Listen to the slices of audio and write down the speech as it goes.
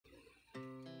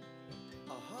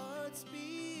hearts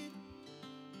beat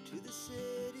to the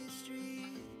city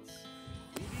streets.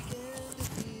 We began to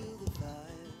feel the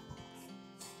fire.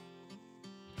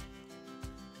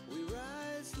 We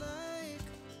rise like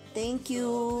Thank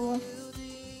you,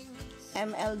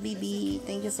 MLBB.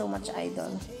 Thank you so much,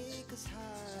 Idol. take us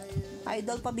higher.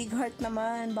 Idol pa big heart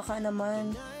naman. Baka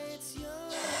naman. Nights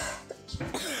young,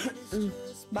 and it's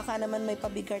just Baka naman may pa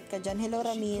big heart ka dyan. Hello,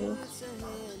 Ramil. puts a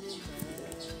hand in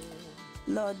mine.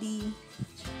 Lodi.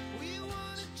 We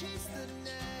wanna chase the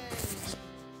night,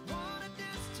 wanna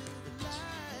dance to the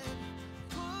light.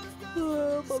 Pull the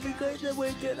Pa big heart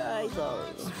naman dyan, Idol.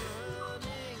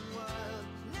 running wild,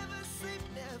 never sleep,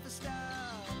 never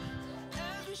stop.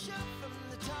 As we shout from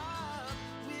the top,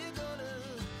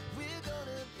 we're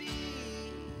gonna be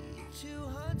two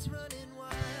hearts running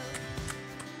wild.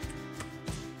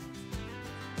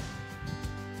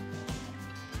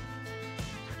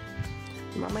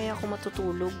 Mamaya ako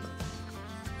matutulog.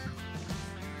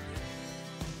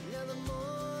 Now the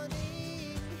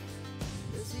morning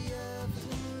is the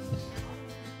afternoon.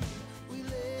 We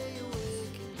lay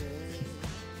awake in bed.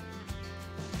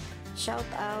 Shout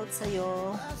out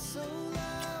sa'yo, So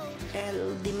loud, El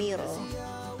Dimiro. the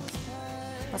hours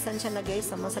pass. Pasensya na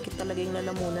guys, masakit talaga yung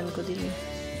lalamunan ko din.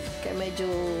 Kaya medyo,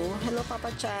 hello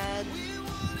Papa Chad.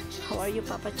 How are you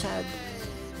Papa Chad?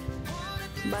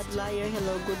 Bad liar,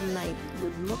 hello, good night.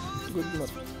 Good mood, good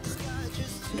mood.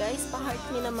 Guys, pa-heart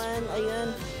niyo naman.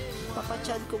 Ayun, Papa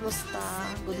Chad, kumusta?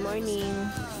 Good morning.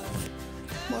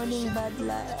 Morning, bad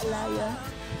liar.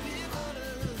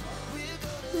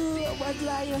 Bad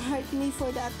liar, heart me for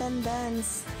the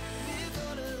attendance.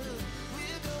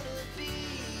 We're gonna be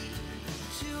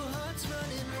two hearts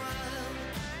running wild.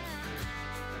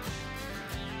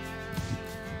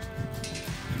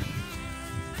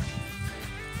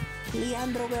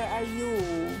 Leandro, where are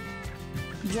you?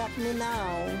 Drop me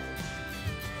now.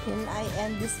 When I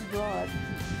end this broad.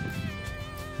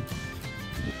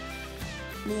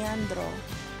 Leandro.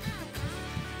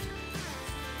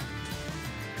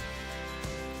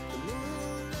 The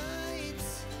moonlight,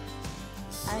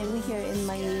 I'm here in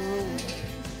my room.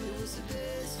 it was the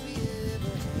best we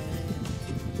ever had.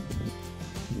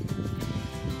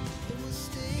 And we'll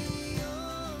stay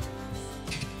on,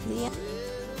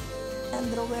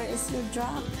 Leandro, where is your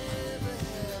drop? never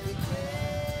have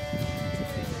regrets.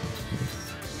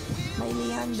 My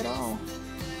Leandro.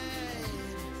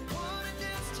 Wanna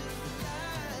dance to the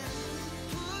light,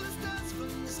 pull the stars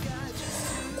from the sky, just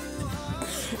two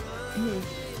hearts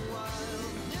running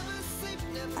wild. Never sleep,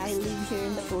 never I live here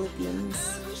in the Philippines.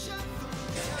 we shot from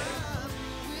the top.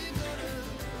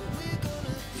 We're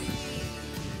gonna be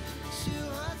two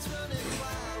hearts running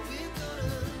wild. We're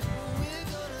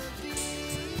gonna be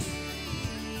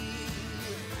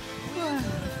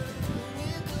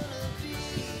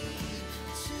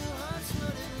two hearts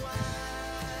running wild.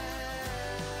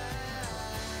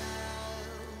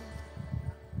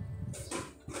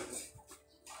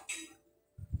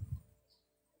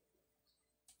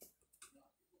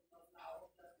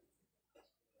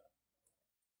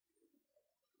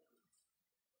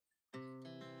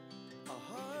 Our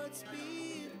hearts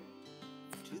beat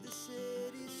to the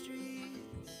city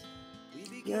streets. We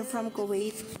You're began from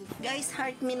Kuwait. Guys,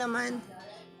 heart me naman.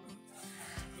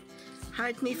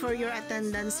 Heart me for your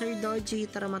attendance, Sir Doji.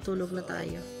 Tara, matulog na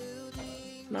tayo.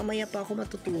 Mamaya pa ako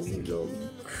matutulog.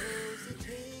 close to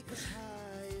take us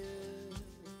higher.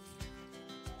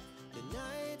 The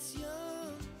night's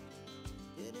young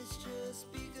and it's just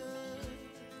begun.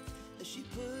 As she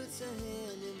puts her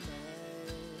hand in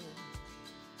mine.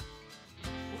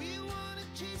 We wanna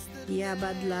chase the Yeah,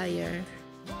 bad liar.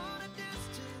 wanna dance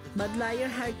to the Bad liar,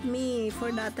 heart me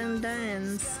for the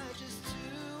attendance. sky, just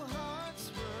two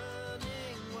hearts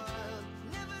running wild.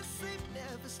 Never sleep,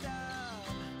 never stop.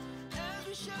 As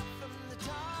we shout from the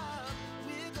top,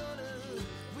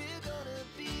 we're gonna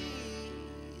be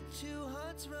two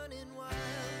hearts running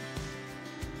wild.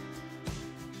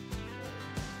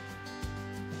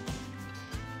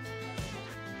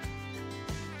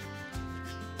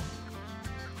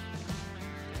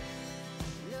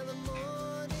 Now the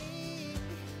morning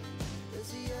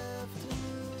is the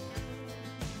afternoon.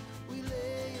 We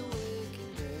lay awake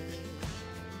in bed.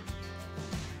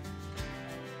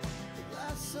 The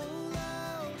laughs so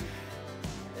loud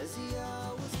as the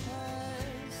hours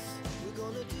pass. We're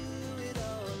gonna do it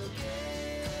all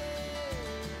again.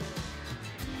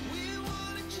 We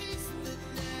wanna chase the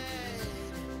night,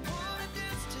 wanna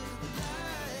dance to the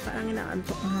light. Parang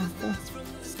inaantok na ako. Stars from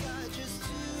the sky, just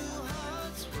two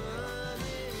hearts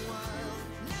running wild.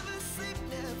 Never sleep,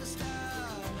 never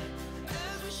stop.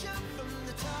 As we shout from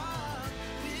the top,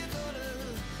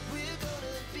 we're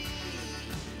gonna be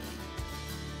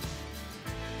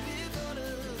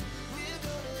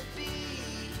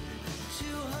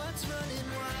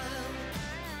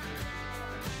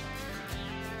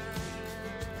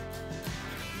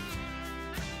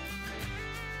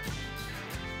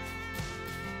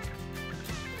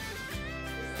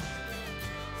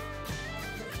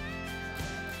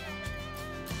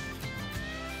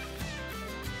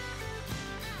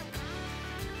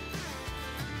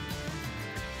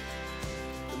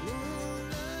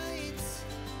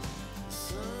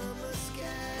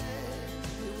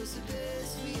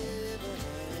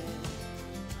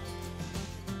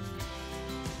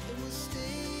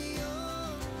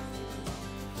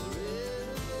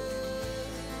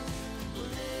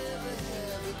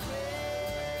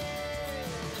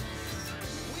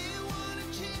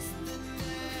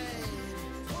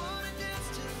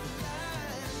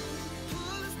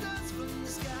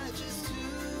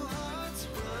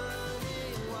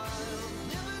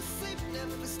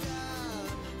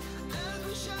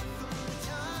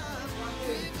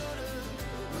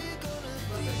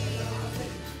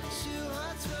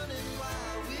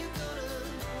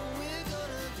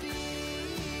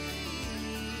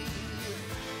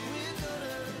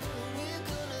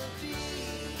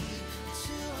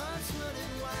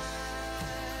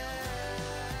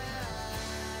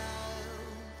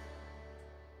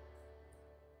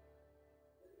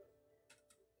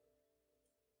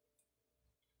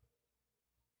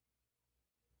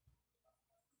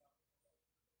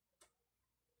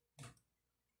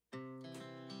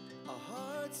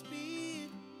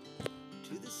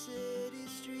the city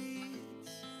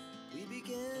streets, we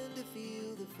began to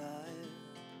feel the fire.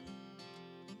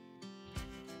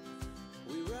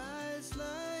 We rise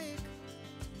like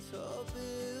tall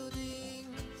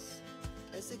buildings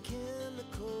as the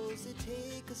chemicals they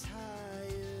take us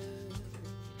higher.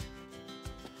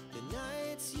 The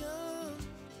night's young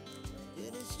and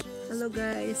it's just Hello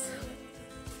guys.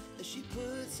 as she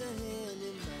puts her hand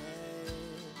in mine.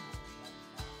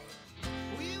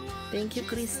 We want Thank you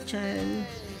Christian.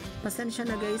 Pasensya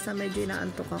na guys, medyo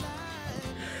inaantok ako.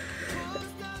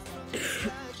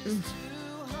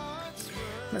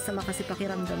 Masama kasi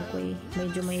pakiramdam ko eh.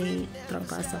 Medyo may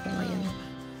trangkas ako ngayon.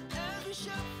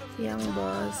 Young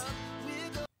boss.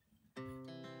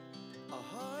 our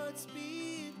hearts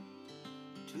beat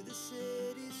to the city.